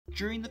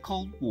During the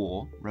Cold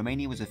War,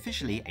 Romania was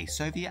officially a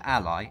Soviet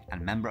ally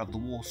and member of the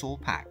Warsaw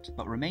Pact,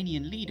 but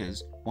Romanian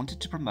leaders wanted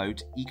to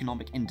promote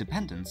economic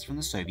independence from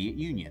the Soviet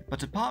Union.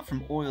 But apart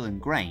from oil and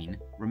grain,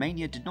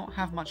 Romania did not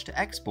have much to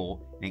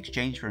export in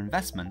exchange for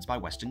investments by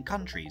Western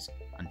countries,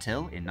 until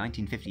in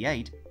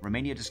 1958,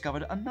 Romania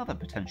discovered another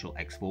potential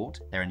export: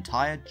 their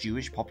entire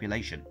Jewish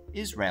population.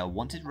 Israel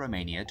wanted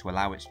Romania to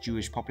allow its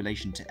Jewish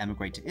population to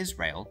emigrate to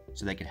Israel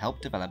so they could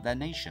help develop their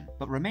nation.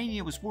 But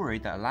Romania was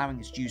worried that allowing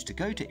its Jews to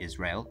go to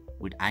Israel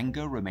would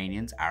anger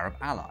Romania's Arab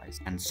allies,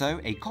 and so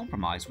a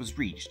compromise was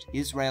reached.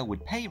 Israel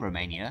would pay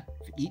Romania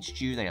for each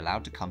Jew they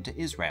allowed to come to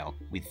Israel,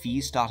 with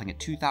fees starting at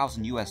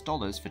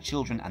 $2,000 for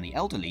children and the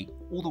elderly,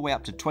 all the way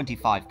up to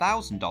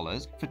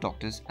 $25,000 for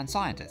doctors and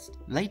scientists.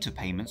 Later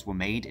payments were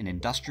made in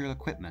industrial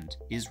equipment.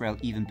 Israel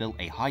even built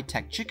a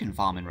high-tech chicken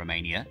farm in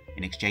Romania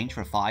in exchange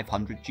for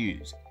 500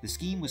 Jews. The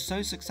scheme was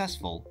so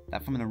successful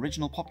that from an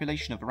original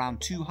population of around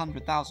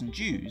 200,000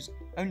 Jews,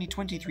 only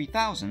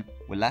 23,000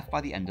 were left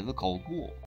by the end of the Cold War.